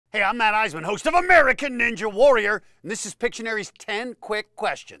Hey, I'm Matt Iseman, host of American Ninja Warrior, and this is Pictionary's 10 quick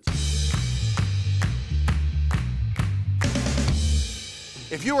questions.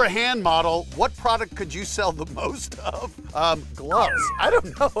 If you were a hand model, what product could you sell the most of? Gloves. I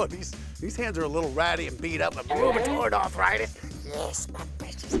don't know. These hands are a little ratty and beat up. Rheumatoid arthritis. Yes, my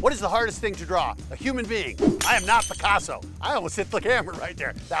precious. What is the hardest thing to draw? A human being. I am not Picasso. I almost hit the camera right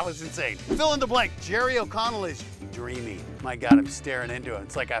there. That was insane. Fill in the blank. Jerry O'Connell is dreamy. My God, I'm staring into him.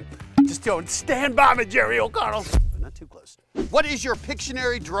 It's like I'm just going, stand by me, Jerry O'Connell. But not too close. What is your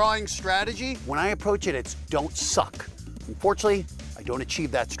Pictionary drawing strategy? When I approach it, it's don't suck. Unfortunately, I don't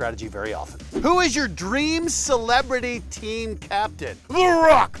achieve that strategy very often. Who is your dream celebrity team captain? The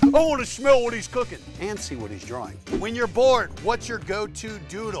Rock! I want to smell what he's cooking and see what he's drawing. When you're bored, what's your go-to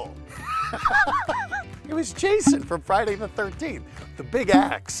doodle? It was Jason from Friday the 13th, the big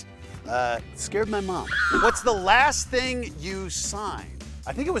axe. Scared my mom. What's the last thing you signed?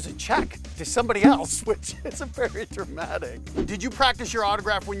 I think it was a check to somebody else, which is very dramatic. Did you practice your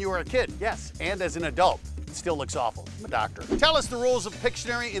autograph when you were a kid? Yes, and as an adult. It still looks awful. I'm a doctor. Tell us the rules of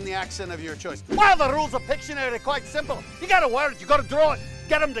Pictionary in the accent of your choice. Well, the rules of Pictionary are quite simple. You gotta word it, you gotta draw it,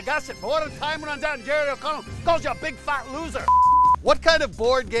 get them to guess it. Before the time runs out and Jerry O'Connell calls you a big fat loser. What kind of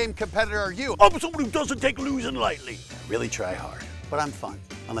board game competitor are you? I'm someone who doesn't take losing lightly. I really try hard, but I'm fun,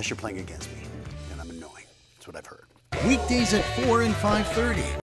 unless you're playing against me. And I'm annoying. That's what I've heard. Weekdays at 4 and 5:30.